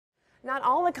Not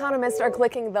all economists are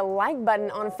clicking the like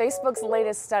button on Facebook's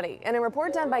latest study. In a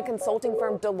report done by consulting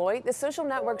firm Deloitte, the social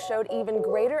network showed even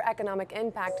greater economic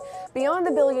impact beyond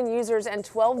the billion users and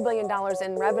 $12 billion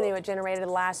in revenue it generated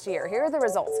last year. Here are the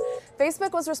results.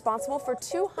 Facebook was responsible for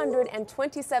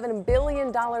 $227 billion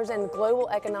in global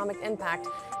economic impact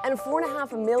and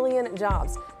 4.5 million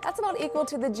jobs. That's about equal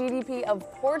to the GDP of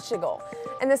Portugal.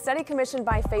 In the study commissioned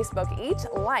by Facebook, each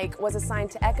like was assigned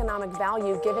to economic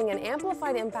value, giving an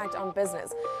amplified impact on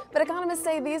business. But economists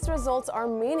say these results are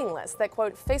meaningless, that,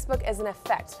 quote, Facebook is an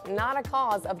effect, not a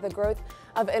cause of the growth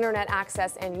of internet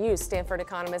access and use, Stanford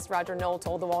economist Roger Noll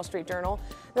told the Wall Street Journal.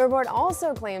 The report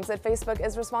also claims that Facebook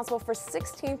is responsible for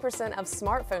 16% of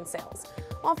smartphone sales.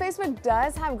 While Facebook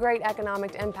does have great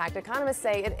economic impact, economists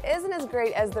say it isn't as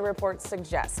great as the report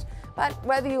suggests. But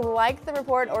whether you like the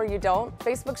report or you don't,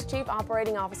 Facebook's Chief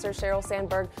Operating Officer Sheryl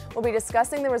Sandberg will be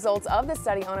discussing the results of the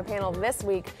study on a panel this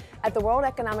week at the World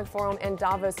Economic Forum in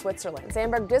Davos, Switzerland.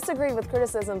 Sandberg disagreed with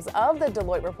criticisms of the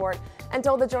Deloitte report and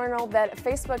told the journal that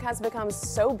Facebook has become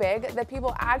so big that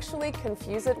people actually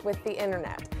confuse it with the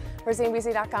internet. For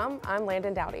CNBC.com, I'm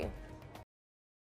Landon Dowdy.